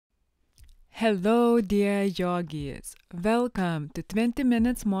Hello, dear yogis. Welcome to 20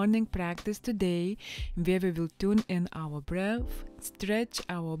 minutes morning practice today, where we will tune in our breath, stretch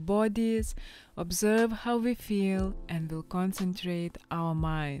our bodies, observe how we feel, and will concentrate our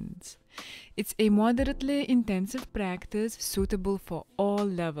minds. It's a moderately intensive practice suitable for all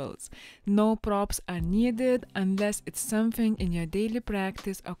levels. No props are needed unless it's something in your daily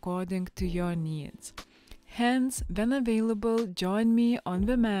practice according to your needs. Hence, when available, join me on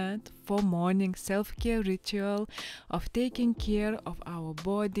the mat for morning self-care ritual of taking care of our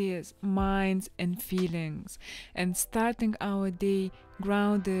bodies, minds, and feelings, and starting our day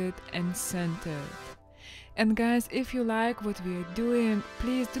grounded and centered. And guys, if you like what we are doing,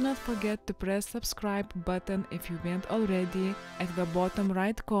 please do not forget to press subscribe button if you weren't already at the bottom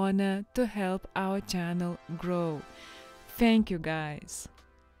right corner to help our channel grow. Thank you, guys.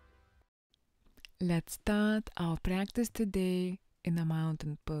 Let's start our practice today in a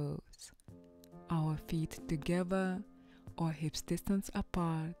mountain pose. Our feet together or hips distance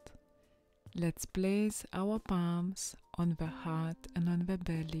apart. Let's place our palms on the heart and on the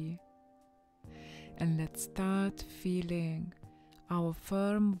belly. And let's start feeling our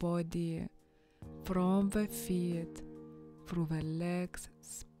firm body from the feet, through the legs,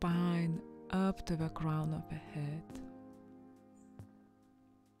 spine, up to the crown of the head.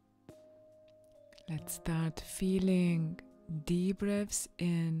 Let's start feeling deep breaths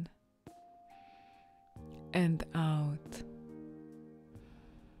in and out.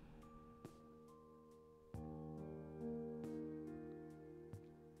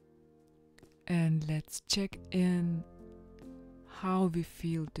 And let's check in how we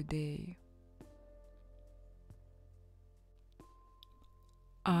feel today.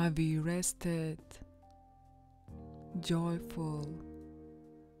 Are we rested, joyful,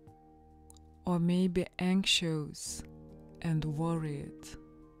 or maybe anxious and worried?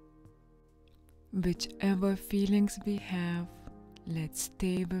 Whichever feelings we have, let's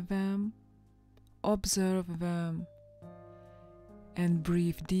stay with them, observe them, and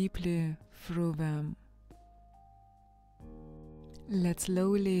breathe deeply through them. Let's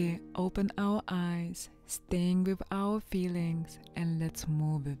slowly open our eyes, staying with our feelings, and let's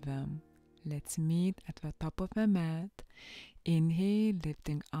move with them. Let's meet at the top of the mat. Inhale,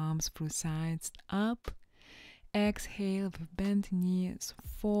 lifting arms through sides up. Exhale with bent knees,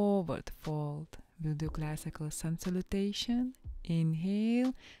 forward fold. We'll do classical sun salutation.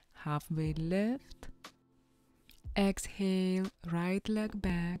 Inhale, halfway lift. Exhale, right leg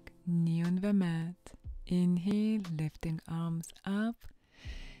back, knee on the mat. Inhale, lifting arms up.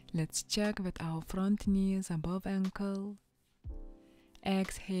 Let's check that our front knee is above ankle.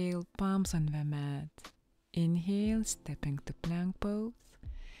 Exhale, palms on the mat. Inhale, stepping to plank pose.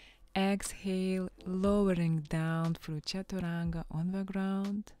 Exhale, lowering down through chaturanga on the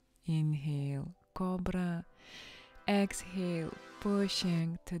ground. Inhale, cobra. Exhale,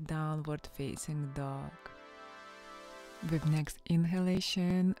 pushing to downward facing dog. With next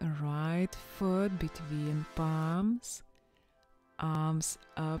inhalation, right foot between palms, arms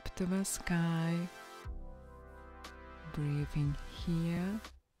up to the sky. Breathing here.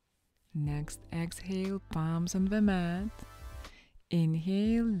 Next exhale, palms on the mat.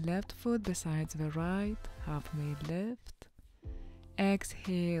 Inhale, left foot besides the right, halfway lift.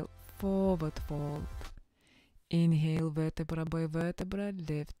 Exhale, forward fold. Inhale, vertebra by vertebra,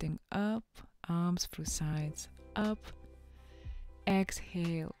 lifting up, arms through sides up.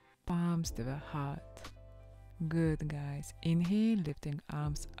 Exhale, palms to the heart. Good, guys. Inhale, lifting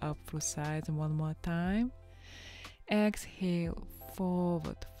arms up through sides one more time. Exhale,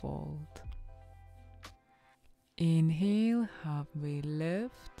 forward fold. Inhale, halfway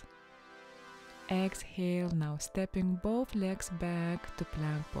lift. Exhale, now stepping both legs back to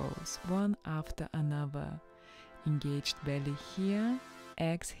plank pose, one after another. Engaged belly here.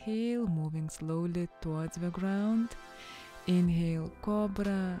 Exhale, moving slowly towards the ground. Inhale,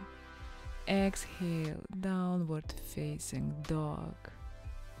 cobra. Exhale, downward facing dog.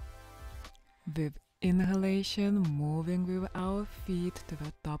 With inhalation, moving with our feet to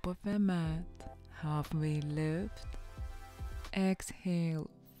the top of the mat. Halfway lift. Exhale,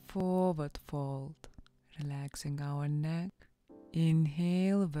 forward fold. Relaxing our neck.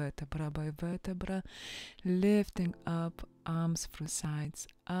 Inhale, vertebra by vertebra, lifting up, arms through sides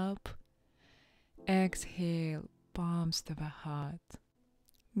up. Exhale, palms to the heart.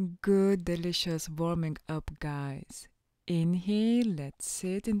 Good, delicious warming up, guys. Inhale, let's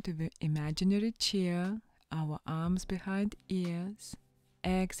sit into the imaginary chair, our arms behind ears.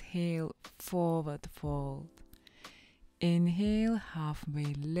 Exhale, forward fold. Inhale,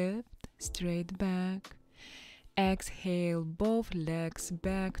 halfway lift, straight back. Exhale, both legs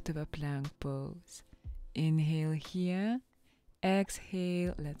back to the plank pose. Inhale here.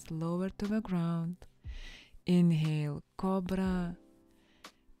 Exhale, let's lower to the ground. Inhale, cobra.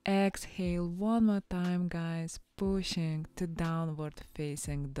 Exhale one more time, guys, pushing to downward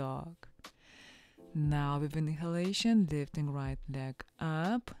facing dog. Now with inhalation, lifting right leg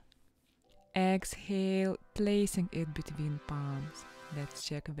up. Exhale, placing it between palms. Let's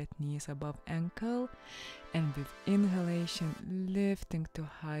check that knees above ankle. And with inhalation, lifting to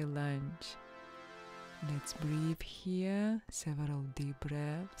high lunge. Let's breathe here, several deep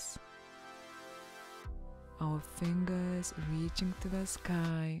breaths. Our fingers reaching to the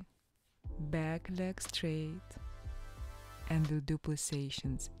sky, back leg straight. And we'll do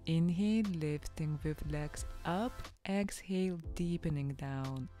pulsations. Inhale, lifting with legs up. Exhale, deepening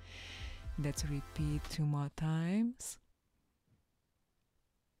down. Let's repeat 2 more times.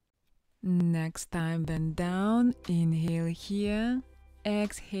 Next time, bend down. Inhale here.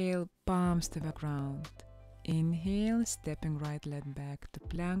 Exhale, palms to the ground. Inhale, stepping right leg back to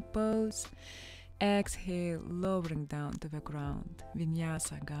plank pose. Exhale, lowering down to the ground.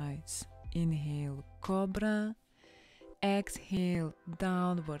 Vinyasa, guys. Inhale, cobra. Exhale,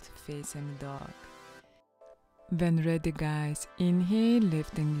 downward facing dog. When ready, guys, inhale,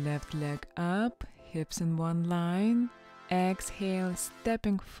 lifting left leg up, hips in one line. Exhale,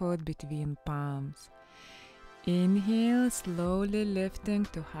 stepping foot between palms. Inhale, slowly lifting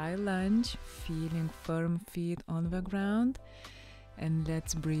to high lunge, feeling firm feet on the ground. And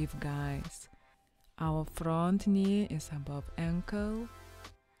let's breathe, guys. Our front knee is above ankle.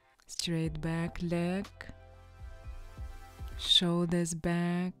 Straight back leg. Shoulders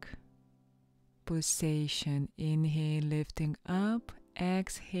back. Pulsation. Inhale, lifting up.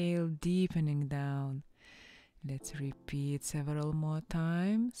 Exhale, deepening down. Let's repeat several more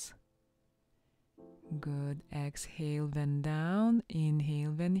times. Good. Exhale, then down.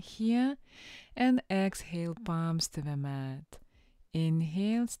 Inhale, then here. And exhale, palms to the mat.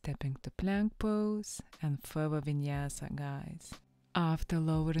 Inhale, stepping to plank pose. And further vinyasa, guys. After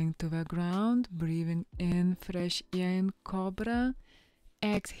lowering to the ground, breathing in fresh air in cobra.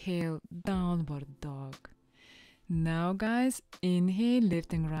 Exhale, downward dog. Now, guys, inhale,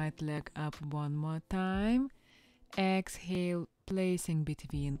 lifting right leg up one more time. Exhale, placing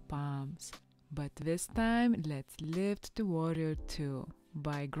between palms. But this time, let's lift to warrior 2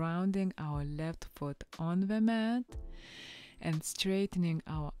 by grounding our left foot on the mat and straightening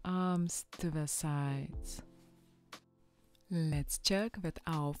our arms to the sides. Let's check that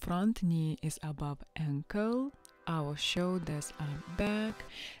our front knee is above ankle, our shoulders are back,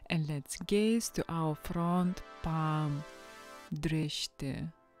 and let's gaze to our front palm,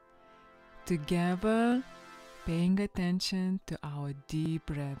 Drishti. Together, paying attention to our deep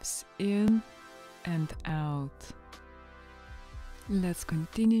breaths in and out. Let's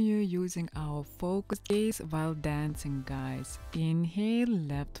continue using our focused gaze while dancing, guys. Inhale,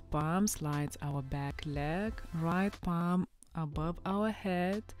 left palm slides our back leg, right palm above our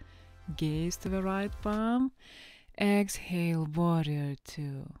head, gaze to the right palm. Exhale, warrior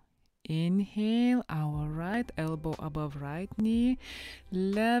 2. Inhale, our right elbow above right knee,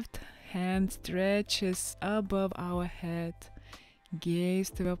 left hand stretches above our head, gaze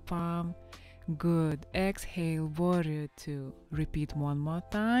to the palm. Good. Exhale, warrior 2. Repeat one more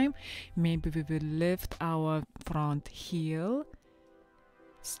time. Maybe we will lift our front heel,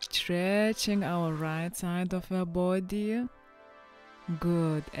 stretching our right side of the body.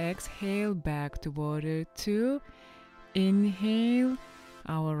 Good. Exhale, back to warrior 2. Inhale,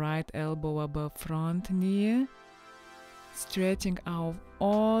 our right elbow above front knee, stretching our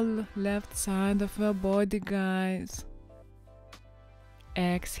all left side of the body, guys.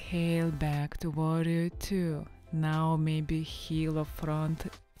 Exhale, back to warrior 2. Now maybe heel of front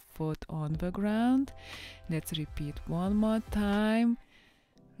foot on the ground. Let's repeat one more time.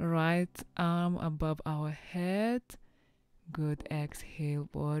 Right arm above our head. Good. Exhale,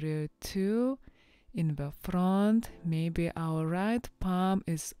 warrior 2. In the front, maybe our right palm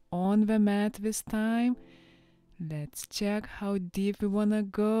is on the mat this time. Let's check how deep we wanna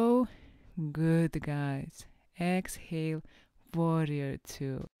go. Good, guys. Exhale, warrior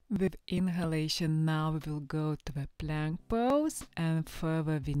 2. With inhalation, now we will go to the plank pose and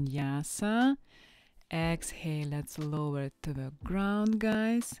further vinyasa. Exhale, let's lower to the ground,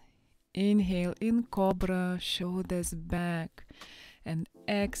 guys. Inhale in cobra, shoulders back. And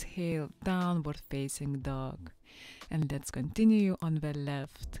exhale, downward facing dog. And let's continue on the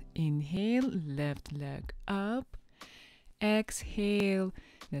left. Inhale, left leg up. Exhale,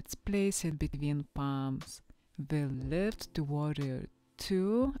 let's place it between palms. We'll lift to warrior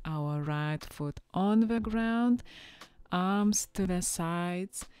 2, our right foot on the ground, arms to the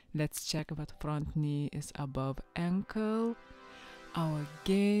sides. Let's check that front knee is above ankle. Our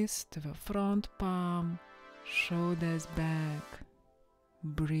gaze to the front palm, shoulders back.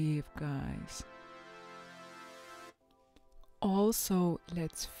 Breathe, guys. Also,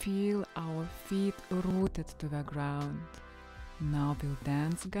 let's feel our feet rooted to the ground. Now we'll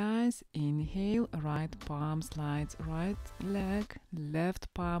dance, guys. Inhale, right palm slides right leg,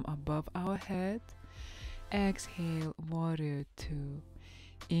 left palm above our head. Exhale, warrior 2.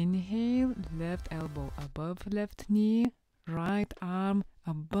 Inhale, left elbow above left knee, right arm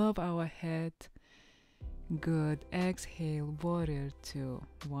above our head. Good. Exhale, warrior 2.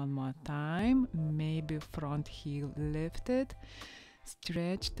 One more time. Maybe front heel lifted.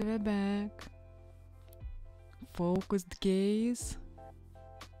 Stretch to the back. Focused gaze.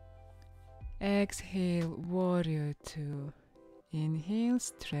 Exhale, warrior 2. Inhale,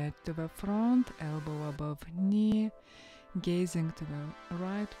 stretch to the front, elbow above knee, gazing to the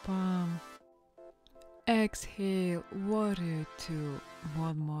right palm. Exhale, warrior 2.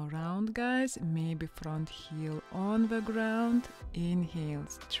 One more round, guys. Maybe front heel on the ground. Inhale,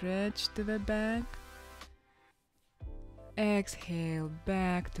 stretch to the back. Exhale,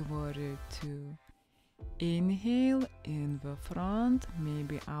 back to warrior 2. Inhale, in the front,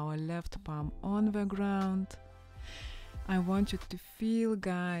 maybe our left palm on the ground. I want you to feel,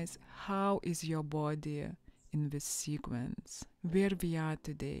 guys, how is your body in this sequence, where we are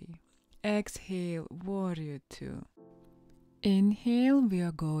today. Exhale, warrior 2. Inhale, we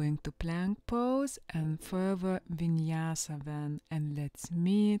are going to plank pose and further vinyasa then, and let's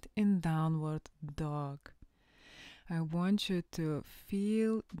meet in downward dog. I want you to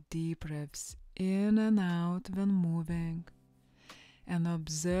feel deep breaths in and out when moving, and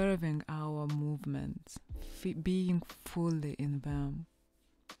observing our movements, being fully in them.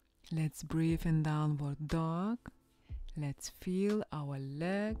 Let's breathe in downward dog. Let's feel our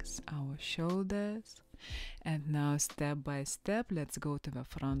legs, our shoulders. And now step by step, let's go to the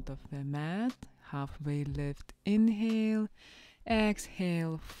front of the mat. Halfway lift, inhale.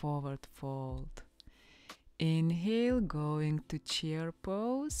 Exhale, forward fold. Inhale, going to chair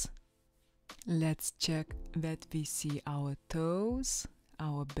pose. Let's check that we see our toes,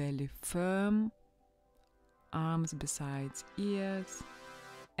 our belly firm, arms besides ears.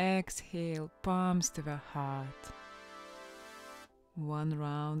 Exhale, palms to the heart. One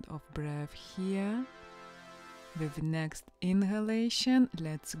round of breath here. With next inhalation,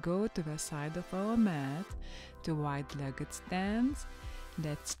 let's go to the side of our mat to wide-legged stance.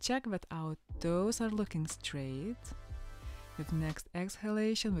 Let's check that our toes are looking straight. With next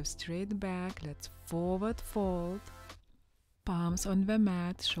exhalation, with straight back, let's forward fold. Palms on the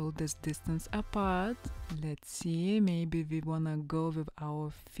mat, shoulders distance apart. Let's see, maybe we wanna go with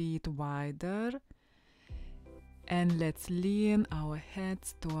our feet wider. And let's lean our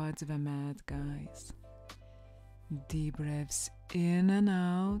heads towards the mat, guys. Deep breaths in and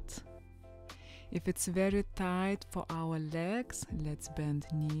out. If it's very tight for our legs, let's bend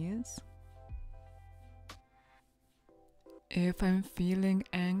knees. If I'm feeling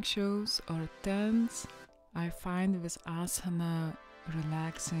anxious or tense, I find this asana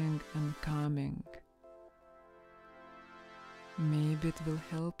relaxing and calming. Maybe it will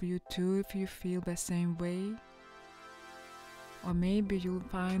help you too if you feel the same way. Or maybe you'll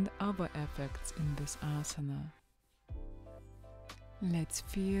find other effects in this asana. Let's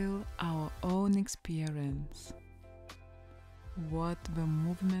feel our own experience, what the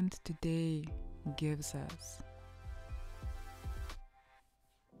movement today gives us.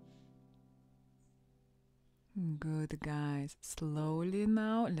 Good, guys. Slowly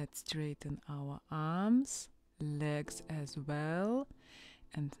now, let's straighten our arms, legs as well.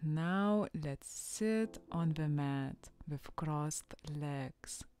 And now let's sit on the mat with crossed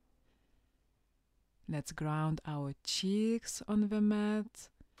legs. Let's ground our cheeks on the mat.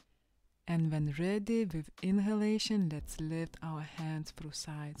 And when ready, with inhalation, let's lift our hands through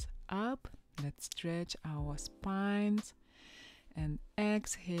sides up. Let's stretch our spines. And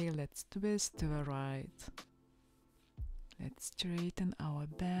exhale, let's twist to the right. Let's straighten our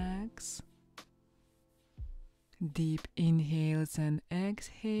backs. Deep inhales and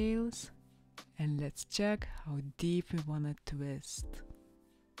exhales. And let's check how deep we want to twist.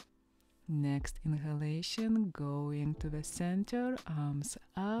 Next inhalation, going to the center, arms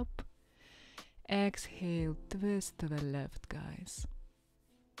up. Exhale, twist to the left, guys.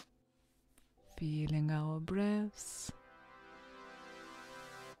 Feeling our breaths.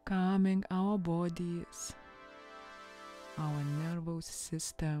 Calming our bodies. Our nervous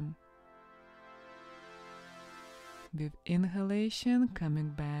system. With inhalation, coming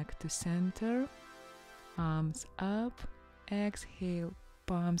back to center, arms up, exhale,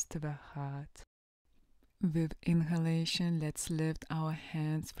 palms to the heart. With inhalation, let's lift our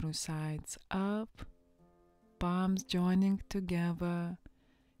hands through sides up, palms joining together.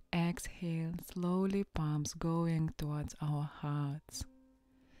 Exhale, slowly palms going towards our hearts.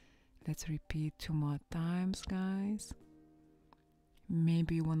 Let's repeat 2 more times, guys.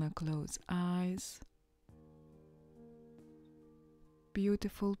 Maybe you wanna close eyes.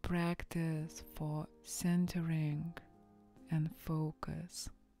 Beautiful practice for centering and focus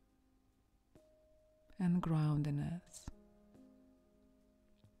and groundedness.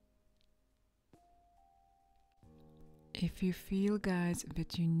 If you feel, guys,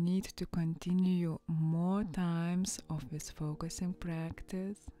 that you need to continue more times of this focusing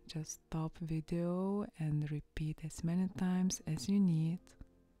practice, just stop video and repeat as many times as you need.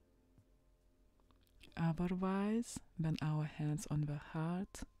 Otherwise, bend our hands on the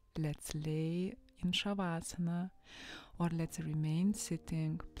heart. Let's lay in Savasana, or let's remain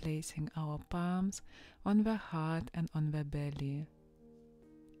sitting, placing our palms on the heart and on the belly,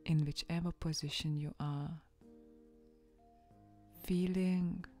 in whichever position you are.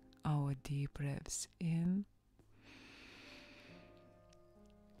 Feeling our deep breaths in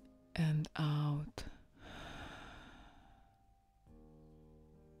and out.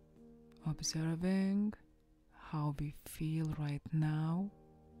 Observing how we feel right now.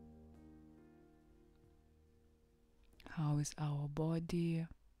 How is our body?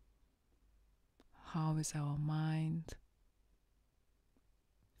 How is our mind?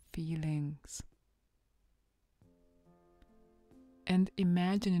 Feelings. And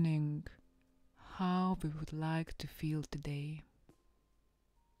imagining how we would like to feel today.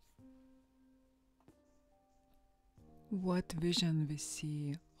 What vision we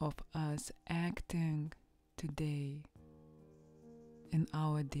see of us acting today in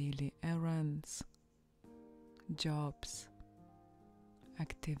our daily errands, jobs,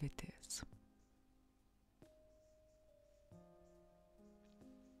 activities.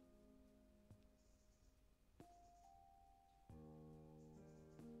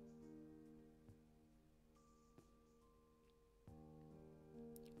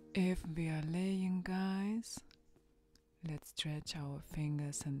 If we are laying, guys, let's stretch our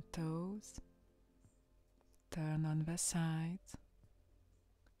fingers and toes, turn on the sides,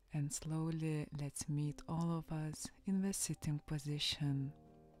 and slowly let's meet all of us in the sitting position.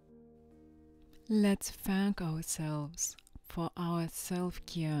 Let's thank ourselves for our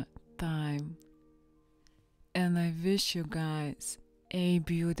self-care time. And I wish you guys a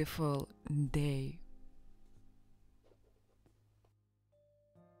beautiful day.